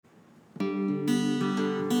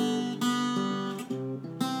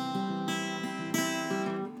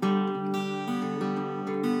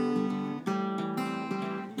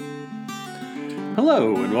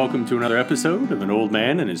Hello, and welcome to another episode of An Old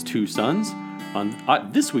Man and His Two Sons.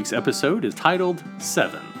 This week's episode is titled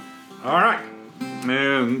Seven. All right.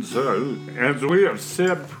 And so, as we have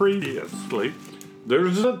said previously,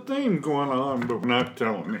 there's a theme going on, but we're not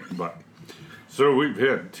telling anybody. So we've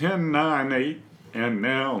had 10, 9, 8, and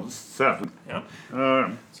now 7. Yep.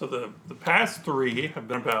 So the past 3 have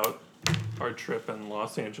been about our trip in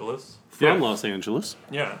Los Angeles. From Los Angeles.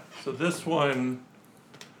 Yeah. So this one,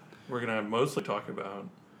 we're going to mostly talk about.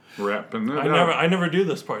 Wrapping it up. I never do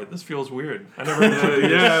this part. This feels weird. I never do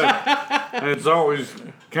this. Yeah. It's always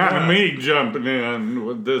kind of me jumping in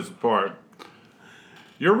with this part.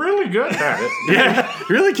 You're really good at it. Yeah,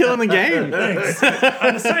 really killing the game. Thanks.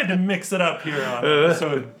 I decided to mix it up here on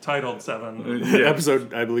episode titled 7.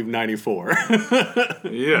 Episode, I believe, 94.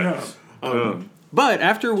 Yes. But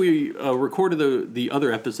after we recorded the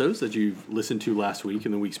other episodes that you've listened to last week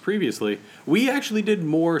and the weeks previously, we actually did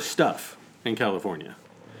more stuff in California.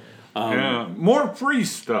 More free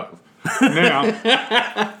stuff. Now,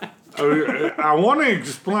 I want to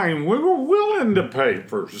explain, we were willing to pay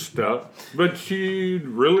for stuff, but you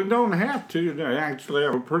really don't have to actually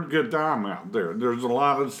have a pretty good time out there. There's a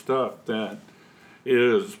lot of stuff that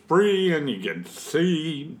is free, and you get to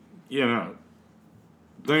see,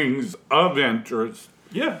 things of interest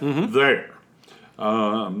there.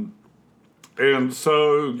 And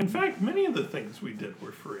so... In fact, many of the things we did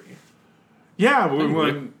were free. Yeah, we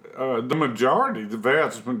went... the majority, the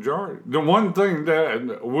vast majority. The one thing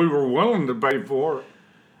that we were willing to pay for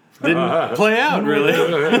didn't play out, really.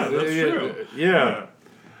 Yeah, that's true. Yeah.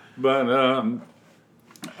 But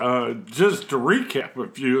just to recap a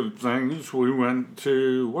few of the things, we went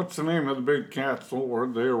to, what's the name of the big castle where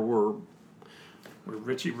there were... Where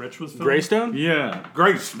Richie Rich was filmed? Greystone? Yeah,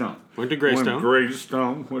 Greystone. Went to Greystone.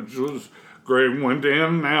 Greystone, which was great. Went to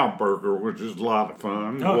In-N-Out Burger, which is a lot of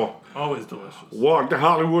fun. Oh, always delicious. Walked to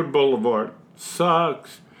Hollywood Boulevard.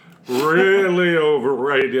 Sucks. Really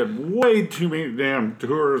overrated. Way too many damn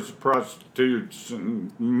tourists, prostitutes,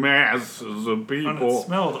 and masses of people. And it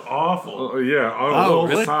smelled awful. On the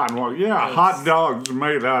really? sidewalk. Yeah, hot dogs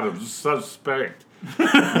made out of suspect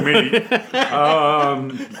meat.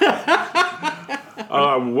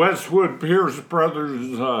 Westwood Pierce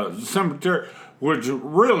Brothers Cemetery, which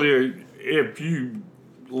really, if you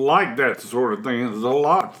like that sort of thing, is a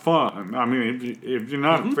lot of fun. I mean, if you're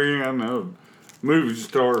not a fan of movie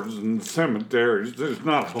stars and cemeteries, there's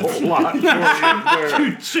not a whole lot for you there.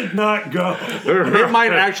 You should not go. It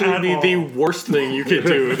might actually be all. the worst thing you could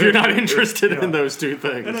do if you're not interested in those two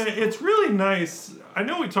things. And it's really nice. I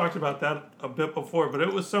know we talked about that a bit before, but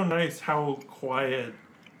it was so nice how quiet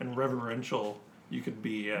and reverential you could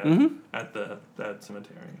be at that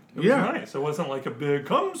cemetery. It was nice. It wasn't like a big,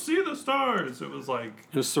 come see the stars. It was like...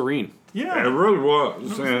 It was serene. Yeah. It really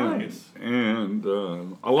was. It was nice. And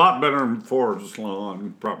a lot better than Forest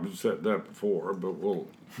Lawn. Probably said that before, but we'll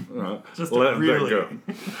Just let really... that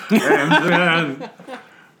go. And then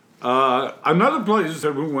another place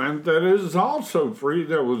that we went that is also free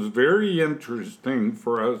that was very interesting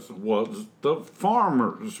for us was the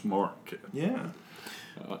farmers market. Yeah.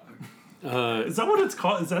 Is that what it's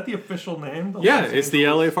called? Is that the official name? It's the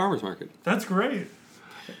LA Farmers Market. That's great.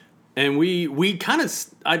 And we kind of,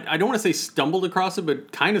 I don't want to say stumbled across it,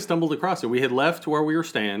 but kind of stumbled across it. We had left where we were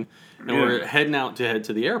staying, and we're heading out to head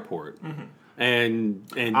to the airport. Mm-hmm. And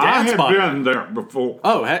Dad I had spotted been there before.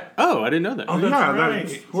 Oh, I didn't know that. Oh, that's right.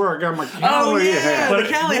 That's where I got my Cali hat. the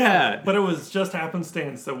Cali hat. But it was just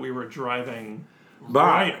happenstance that we were driving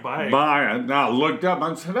By it. And I looked up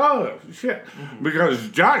and said, oh, shit. Because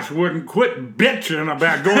Josh wouldn't quit bitching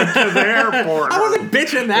about going to the airport. I wasn't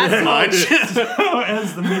bitching that much.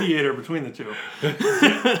 As the mediator between the two.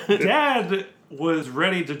 Dad was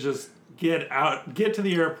ready to just get to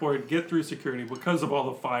the airport, get through security because of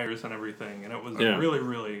all the fires and everything. And it was really,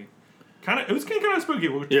 really kind of spooky.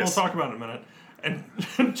 We'll talk about it in a minute. And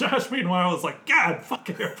Josh, meanwhile, was like, God, fuck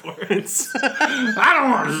airports. I don't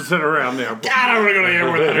want to sit around there. God, I want to go to the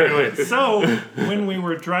airport that early. So, when we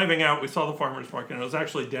were driving out, we saw the farmer's market, and it was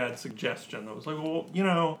actually Dad's suggestion. That was like,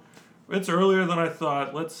 well, it's earlier than I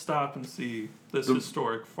thought. Let's stop and see this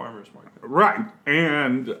historic farmer's market. Right.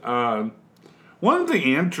 And one of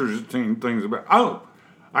the interesting things about...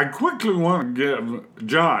 I quickly want to give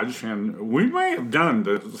Josh, and we may have done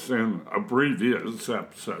this in a previous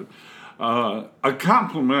episode, a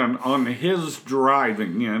compliment on his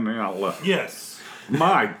driving in L.A. Yes.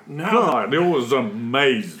 My God, it was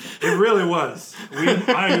amazing. It really was.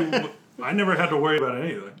 I never had to worry about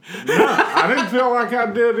anything. No, I didn't feel like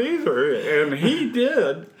I did either, and he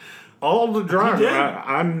did. All the driving. did?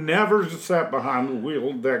 I never sat behind the wheel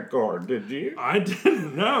of that car, did you? I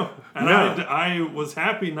didn't know. And No. I was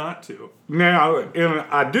happy not to. Now,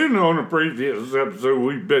 I do know in a previous episode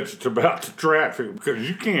we bitched about the traffic because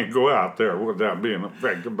you can't go out there without being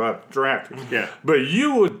affected by the traffic. Yeah. But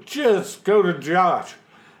you would just go to Josh.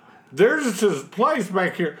 There's this place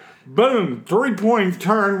back here. Boom, 3-point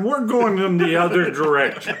turn. We're going in the other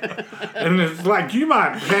direction. And it's like you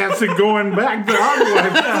might pass it going back the other way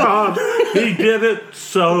because he did it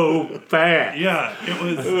so fast. Yeah, it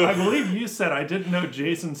was. I believe you said I didn't know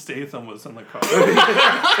Jason Statham was in the car.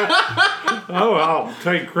 Oh, I'll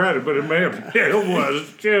take credit, but it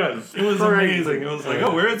was just It was crazy. amazing. It was like,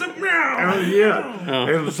 oh, where is it? Meow. Yeah.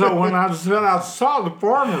 And so when I said I saw the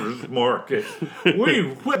farmer's market,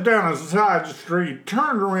 we went down a side street,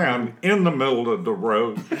 turned around in the middle of the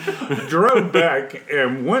road, drove back,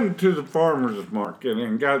 and went to the farmer's market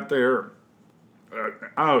and got there,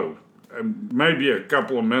 maybe a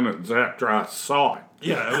couple of minutes after I saw it.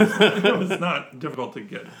 Yeah, it was not difficult to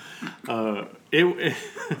get.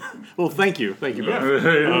 Well, thank you,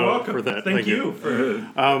 You're welcome. for that. Thank you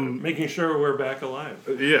for making sure we're back alive.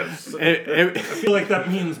 Yes. I feel like that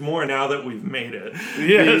means more now that we've made it.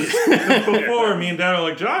 Yes. Before, me and Dad are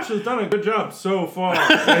like, Josh has done a good job so far.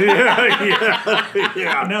 Yeah.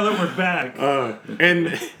 Now that we're back.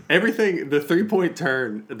 And everything, the 3-point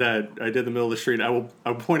turn that I did in the middle of the street, I'll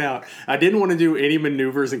point out, I didn't want to do any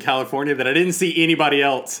maneuvers in California that I didn't see anybody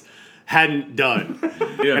else hadn't done.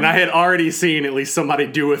 Yeah. And I had already seen at least somebody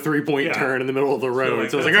do a 3-point Yeah. turn in the middle of the road. like,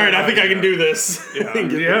 so I was like, that's all right, I how think I can yeah. do this. Yeah. and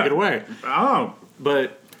get away. Oh.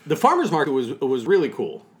 But the farmers market was really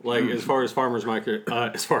cool. Like as far as farmers markets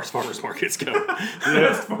go.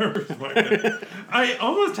 Yes, farmers market. I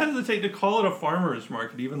almost hesitate to call it a farmers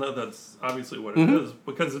market, even though that's obviously what it is,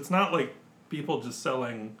 because it's not like people just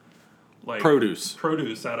selling like Produce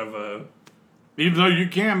out of a. Even though you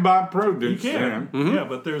can buy produce. You can, then. yeah,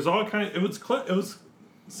 but there's all kind. It was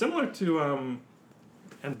similar to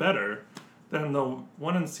and better than the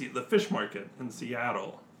one in the fish market in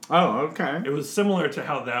Seattle. Oh, okay. It was similar to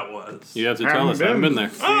how that was. You have to tell us. I haven't been there.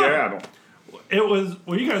 to Seattle. It was.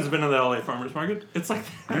 Well, you guys have been to the LA farmers market. It's like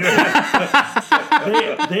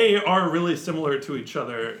they are really similar to each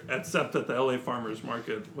other, except that the LA farmers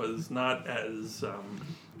market was not as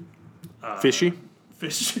Fishy?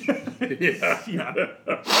 fishy. Yeah,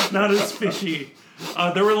 not as fishy.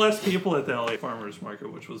 There were less people at the LA farmers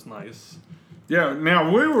market, which was nice. Yeah, now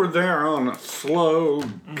we were there on a slow,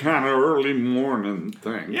 kind of early morning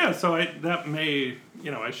thing. Yeah, so I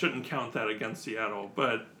shouldn't count that against Seattle,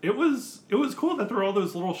 but it was cool that there were all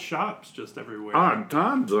those little shops just everywhere.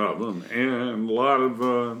 Tons of them, and a lot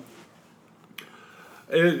of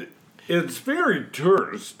it's very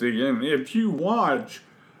touristy, and if you watch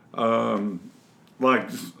like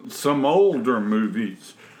some older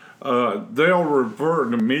movies, they'll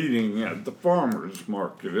refer to meeting at the farmer's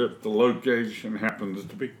market if the location happens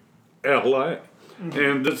to be L.A.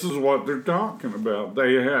 And this is what they're talking about.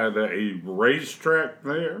 They had a racetrack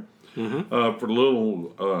there for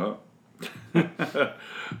little,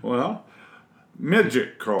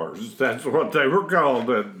 midget cars. That's what they were called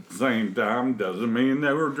at the same time. Doesn't mean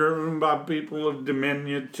they were driven by people of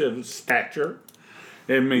diminutive stature.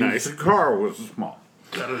 It means Nice. the car was small.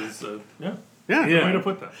 That is, Yeah. good way to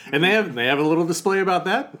put that. And they have a little display about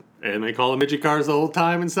that. And they call them midget cars the whole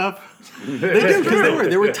time and stuff. They do, because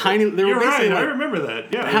they were tiny. They were You're basically right. I like remember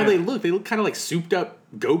that. Yeah. how they look. They look kind of like souped up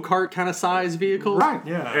go-kart kind of size vehicles. Right.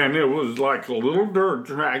 Yeah. And it was like a little dirt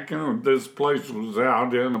track, and this place was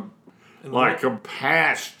out in a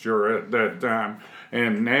pasture at that time.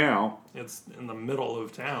 And now, It's in the middle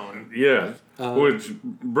of town. yes, which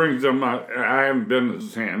brings them. I haven't been to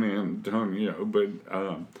San Antonio, but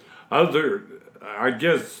I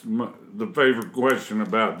guess the favorite question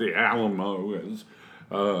about the Alamo is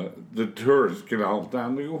the tourists get all the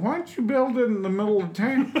time. They go, "Why don't you build it in the middle of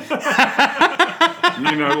town?"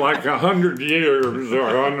 Like 100 years or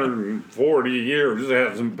 140 years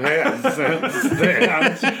hasn't passed since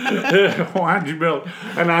then. Why'd you build?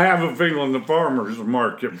 And I have a feeling the farmers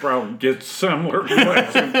market probably gets similar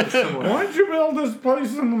questions. Why'd you build this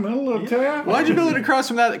place in the middle of town? Why'd you build it across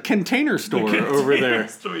from that container store over there?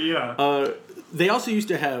 So, yeah. They also used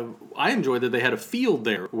to have. I enjoyed that they had a field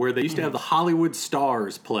there where they used to have the Hollywood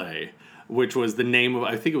Stars play, which was the name of.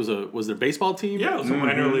 I think it was a baseball team. Yeah, it was a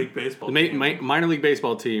minor league baseball The team. minor league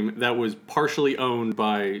baseball team that was partially owned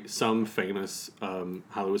by some famous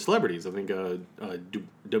Hollywood celebrities. I think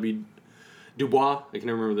W. Dubois. I can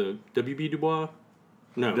never remember the W.B. Dubois.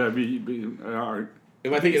 No. WB, all right,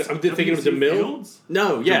 Am I thinking? I'm thinking of W.C. DeMille. Fields?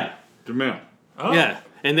 No. Yeah. DeMille. Oh. Yeah.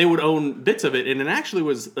 and they would own bits of it, and it actually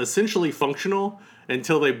was essentially functional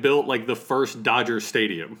until they built like the first Dodger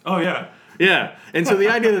Stadium. Oh yeah. Yeah, and so the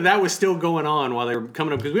idea that was still going on while they were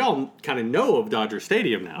coming up, because we all kind of know of Dodger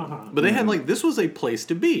Stadium now, but they had like, this was a place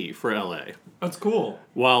to be for LA, That's cool.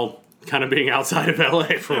 while kind of being outside of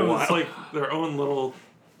LA for It a while. was like their own little.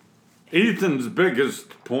 Ethan's biggest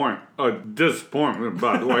disappointment,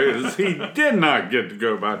 by the way, is he did not get to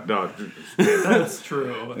go by Dodgers. That's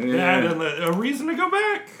true. Yeah. And a reason to go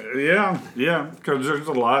back. Yeah, because there's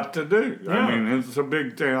a lot to do. Yeah. I mean, it's a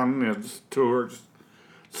big town. It's a tourist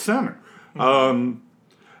center. And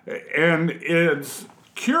it's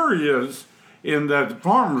curious in that the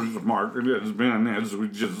farmers market has been, as we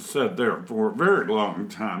just said there, for a very long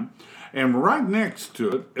time. And right next to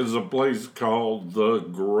it is a place called The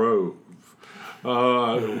Grove,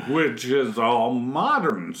 which is all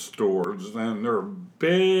modern stores, and they're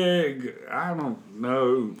big. I don't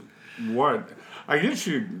know what. I guess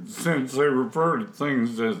since they refer to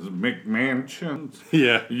things as McMansions,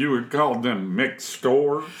 Yeah. you would call them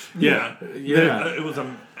McStores. Yeah. It was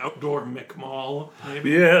an outdoor Mick Mall, maybe.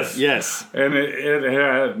 Yes. Yes. And it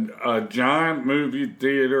had a giant movie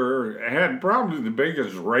theater. It had probably the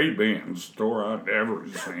biggest Ray-Ban store I've ever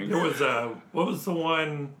seen. There was what was the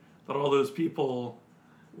one that all those people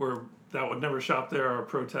were that would never shop there are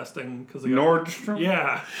protesting because they got Nordstrom?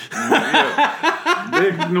 Yeah.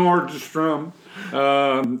 Big Nordstrom.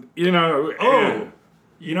 Oh, and-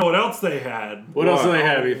 you know what else they had? What else do they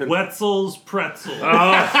have, Ethan? Wetzel's Pretzel.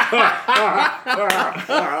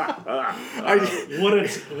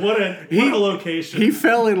 What a location. He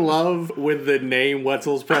fell in love with the name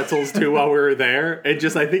Wetzel's Pretzels too while we were there, and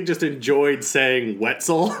I think enjoyed saying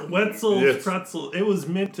Wetzel. Wetzel's Yes. Pretzel. It was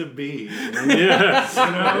meant to be. Yes. You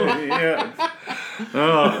know? Yes.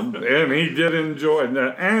 And he did enjoy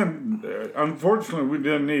that. And unfortunately, we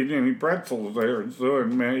didn't eat any pretzels there, so it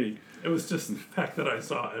may. It was just the fact that I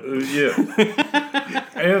saw it. Yeah.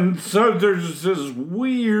 And so there's this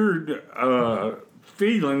weird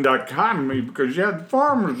feeling, dichotomy, because you had the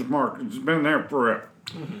farmers market's been there forever.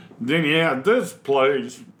 Mm-hmm. Then you had this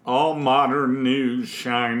place, all modern, new,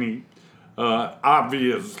 shiny,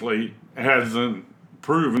 obviously hasn't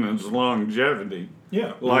proven its longevity.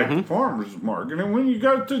 Yeah. Like the farmer's market. And when you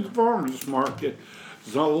go to the farmer's market,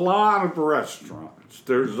 there's a lot of restaurants.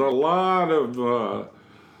 There's a lot of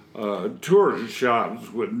tourist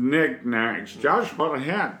shops with knickknacks. Josh bought a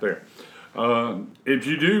hat there. If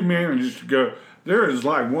you do manage to go, there is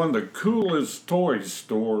like one of the coolest toy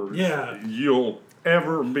stores you'll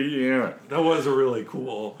ever be in. That was a really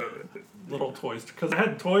cool little toys because it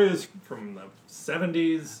had toys from the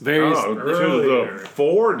 70s Very to earlier. the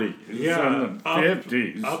 40s and the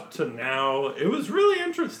 50s. Up to now. It was really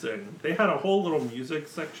interesting. They had a whole little music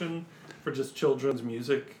section for just children's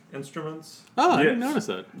music instruments. Oh, I didn't Yes. notice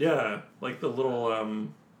that. Yeah, like the little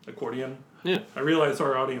accordion. Yeah. I realize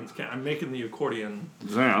our audience can't. I'm making the accordion.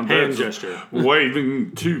 Sound. Hand That's gesture.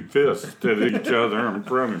 Waving two fists at each other in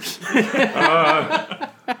front of you.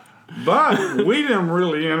 But we didn't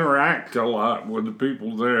really interact a lot with the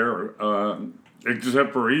people there,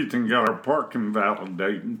 except for Ethan got our parking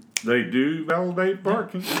validated. They do validate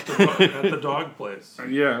parking. At the dog place.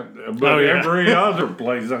 Yeah, but Oh, yeah. every other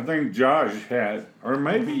place, I think Josh had, or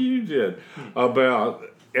maybe you did, about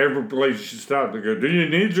every place you stopped to go, do you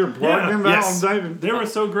need your parking yes. validated? They were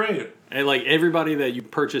so great. And like everybody that you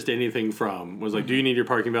purchased anything from was like, "Do you need your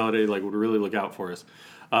parking validated?" Like, would really look out for us.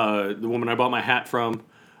 The woman I bought my hat from,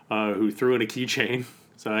 who threw in a keychain,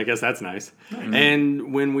 so I guess that's nice.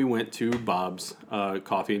 And when we went to Bob's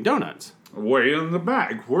Coffee and Donuts, Way in the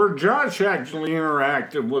back, where Josh actually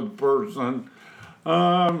interacted with a person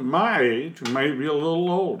my age, maybe a little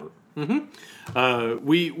older.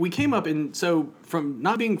 we came up, and so from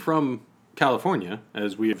not being from California,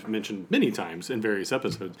 as we have mentioned many times in various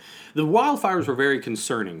episodes, the wildfires were very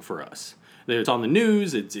concerning for us. It's on the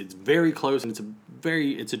news. It's very close, and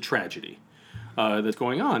it's a tragedy that's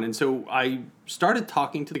going on. And so I started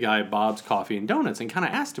talking to the guy at Bob's Coffee and Donuts, and kind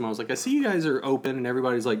of asked him. I was like, I see you guys are open, and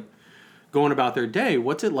everybody's like going about their day.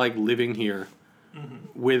 What's it like living here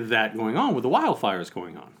with that going on, with the wildfires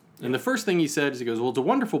going on? And the first thing he said is, he goes, well, it's a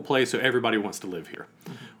wonderful place, so everybody wants to live here,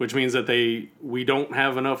 which means that we don't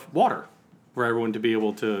have enough water for everyone to be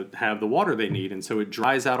able to have the water they need, and so it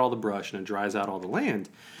dries out all the brush and it dries out all the land.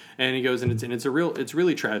 And he goes, and it's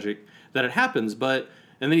really tragic that it happens. But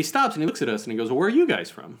and then he stops and he looks at us and he goes, well, where are you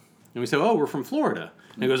guys from? And we say, oh, we're from Florida.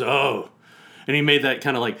 And he goes, oh, and he made that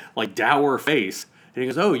kind of like dour face. And he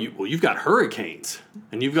goes, oh, you've got hurricanes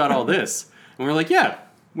and you've got all this. And we're like, yeah.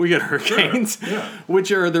 We get hurricanes, Sure. Yeah. which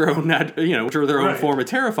are their own, form Right. of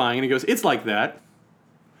terrifying. And he goes, it's like that.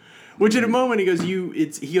 Which in a moment he goes,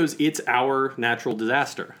 it's our natural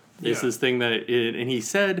disaster. It's Yeah. this thing and he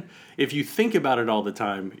said, if you think about it all the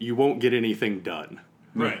time, you won't get anything done.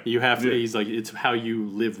 Right. You have to. Yeah. He's like, it's how you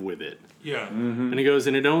live with it. Yeah. And he goes,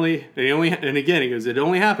 and he goes, it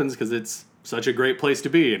only happens because it's such a great place to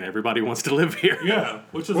be, and everybody wants to live here. Yeah.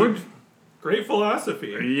 Which is a great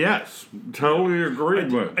philosophy. Yes, totally agree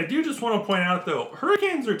with. I do just want to point out, though,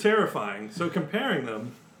 hurricanes are terrifying. So comparing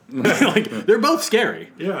them, Like they're both scary.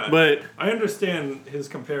 yeah. But I understand his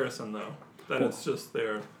comparison, though. That it's just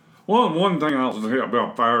there. Well, one thing I'll say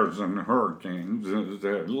about fires and hurricanes is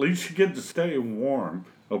that at least you get to stay warm.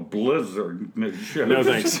 A blizzard. no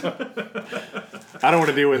thanks. I don't want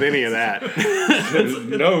to deal with any of that.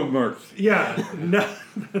 No mercy. Yeah. No,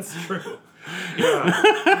 that's true.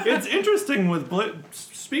 Yeah. It's interesting with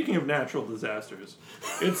speaking of natural disasters.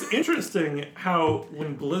 It's interesting how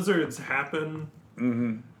when blizzards happen,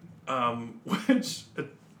 which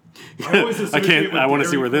I always associate with I wanna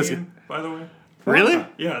Dairy see where this Queen, by the way. Really?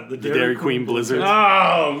 Yeah, the Dairy Queen blizzard.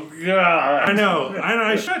 Oh, God. I know.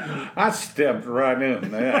 I shouldn't. I stepped right in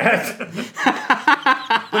that.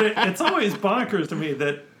 But it's always bonkers to me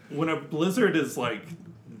that when a blizzard is like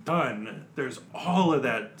done, there's all of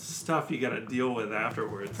that stuff you got to deal with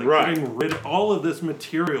afterwards. Like Right. getting rid of all of this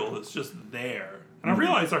material that's just there. And I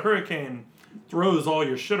realize a hurricane throws all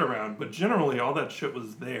your shit around, but generally all that shit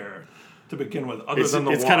was there to begin with, other than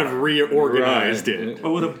the It's water. kind of reorganized Right. it.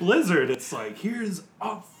 But with a blizzard, it's like, here's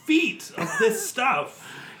a feet of this stuff.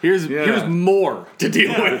 Here's more to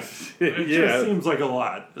deal Yeah. with. It Yeah. just seems like a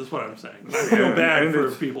lot, is what I'm saying. I feel bad and for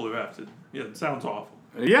it's- people who have to. Yeah, it sounds awful.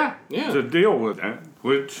 Yeah, Yeah. to deal with that,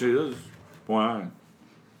 which is why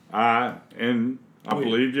I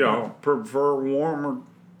believe y'all prefer warmer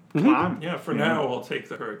climate. Yeah, for now, I'll take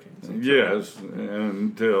the hurricanes. Yes,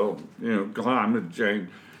 until climate change.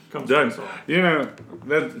 Comes That's, to us all.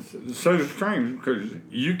 that's so strange because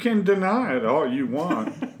you can deny it all you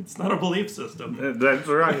want. It's not a belief system. That's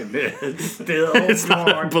right. It's still It's not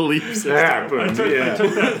a going belief to system. happen. I took yeah.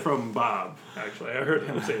 that from Bob, actually. I heard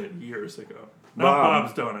him say it years ago. Not Bob.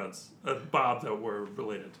 Bob's Donuts. Bob that we're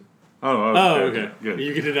related to. Oh, Oh, okay. Good.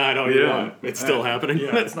 You can deny it all you Yeah. want. It's still happening.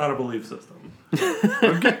 Yeah, it's not a belief system.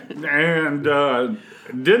 And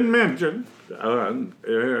didn't mention, and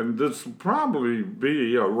this will probably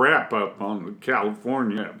be a wrap up on the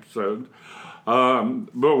California episode.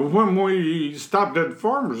 But when we stopped at the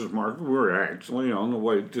farmer's market, we were actually on the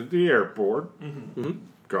way to the airport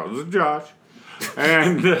because of Josh.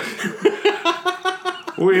 And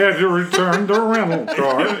we had to return the rental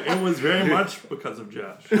car. It was very much because of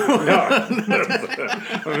Josh. I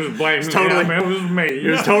was blaming totally- him. It was me.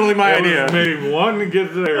 It was totally my idea. It was me wanting to get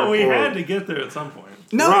to the airport. Well, we had to get there at some point.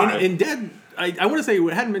 No, Right. and Dad, I want to say,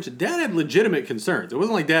 I hadn't mentioned, Dad had legitimate concerns. It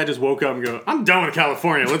wasn't like Dad just woke up and go, I'm done with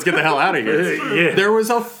California. Let's get the hell out of here. Yeah. There was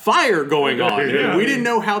a fire going on. Yeah. And we didn't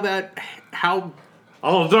know how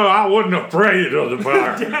Although I wasn't afraid of the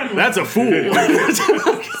fire. that's a fool.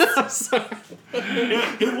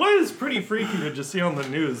 It was pretty freaky to just see on the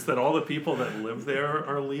news that all the people that live there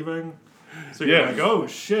are leaving. So you're Yeah. like, oh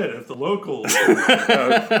shit, if the locals...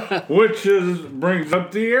 Which brings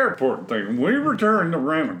up the airport thing. We returned the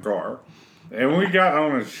rental car, and we got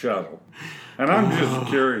on a shuttle. And I'm just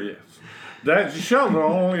curious. That shuttle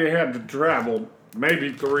only had to travel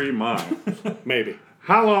maybe 3 miles. Maybe.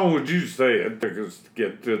 How long would you say it took us to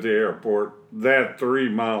get to the airport? That 3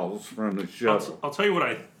 miles from the shuttle. I'll tell you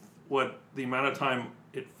what the amount of time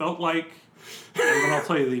it felt like, and then I'll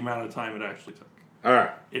tell you the amount of time it actually took. All right.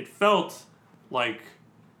 It felt like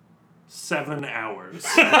 7 hours.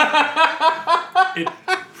 It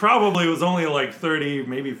probably was only like 30,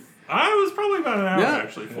 maybe. I was probably about an hour Yeah.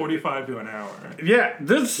 actually, 45 to an hour. Yeah,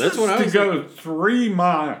 this That's is what I to was go 3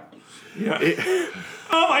 miles. Yeah.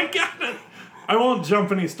 Oh my god! I won't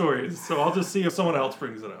jump any stories, so I'll just see if someone else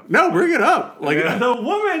brings it up. No, bring it up. Like, The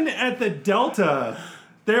woman at the Delta,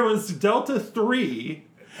 there was Delta 3,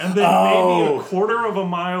 and then maybe Oh. a quarter of a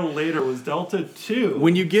mile later was Delta 2.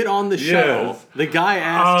 when you get on the shuttle, Yes. the guy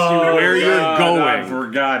asks you where you're I've going.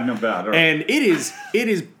 forgotten about her. And it is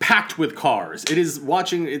packed with cars.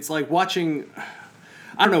 It's like watching,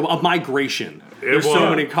 I don't know, a migration. There's so was.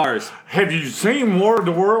 many cars. Have you seen War of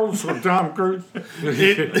the Worlds with Tom Cruise?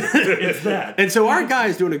 It's that. And so our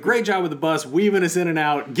guy's doing a great job with the bus, weaving us in and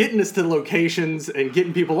out, getting us to locations and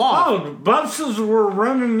getting people off. Oh, the buses were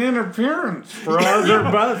running interference for other It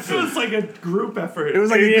was buses. like a group effort. It was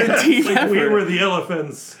like a good team Like effort. we were the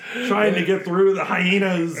elephants trying to get through the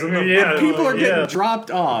hyenas and the Yeah. People are getting Yeah. dropped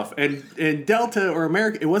off, and Delta or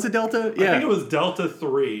America, was it Delta? Yeah, I think it was Delta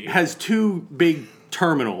 3. has 2 big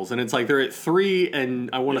terminals, and it's like they're at 3 and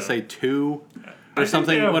I want to Yeah. say 2. or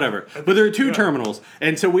something, they have- whatever. But there are two terminals,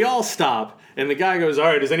 and so we all stop, and the guy goes, "All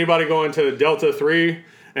right, is anybody going to Delta 3?"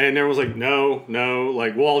 And everyone's like, "No,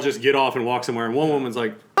 like we'll all just get off and walk somewhere." And one woman's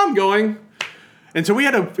like, "I'm going," and so he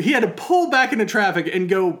had to pull back into traffic and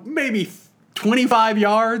go maybe 25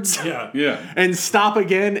 yards, Yeah. and stop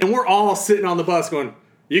again, and we're all sitting on the bus going,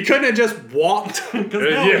 "You couldn't have just walked."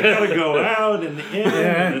 Because now we gotta go out and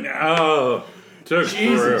in. And, took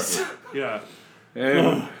Jesus. forever. Yeah.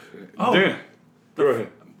 And then, go ahead.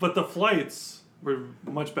 But the flights were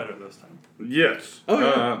much better this time. Yes. Oh,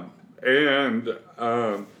 yeah. And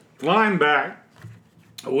flying back,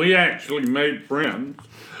 we actually made friends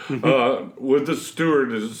with the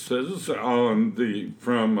stewardesses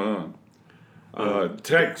from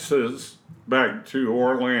Texas back to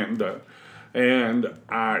Orlando, and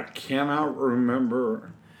I cannot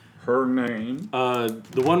remember her name.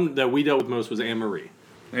 The one that we dealt with most was Anne Marie.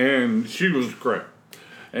 And she was great.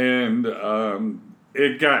 And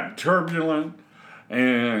it got turbulent,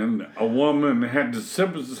 and a woman had to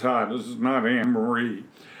sit beside us, not Anne Marie,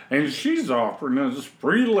 and she's offering us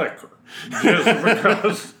free liquor just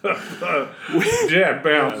because of jet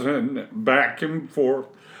bouncing back and forth.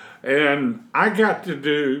 And I got to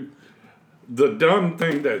do the dumb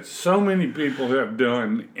thing that so many people have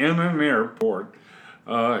done in an airport.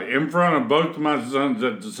 In front of both of my sons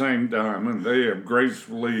at the same time, and they have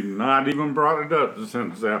gracefully not even brought it up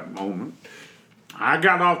since that moment. I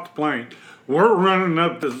got off the plane. We're running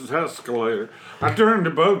up this escalator. I turned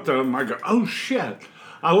to both of them. I go, "Oh shit!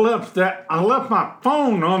 I left my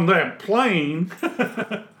phone on that plane."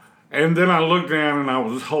 And then I looked down and I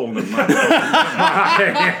was holding my phone in my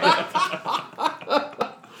hand.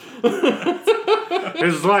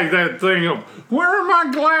 It's like that thing of, "Where are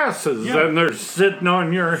my glasses?" And they're sitting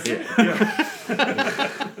on your head.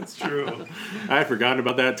 That's true. I had forgotten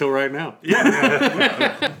about that till right now.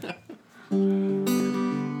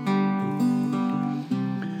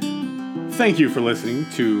 Thank you for listening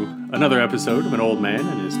to another episode of An Old Man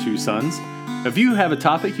and His Two Sons. If you have a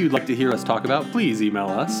topic you'd like to hear us talk about, please email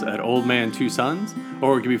us at oldman2sons,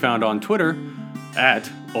 or it can be found on Twitter at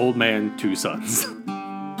oldman2sons.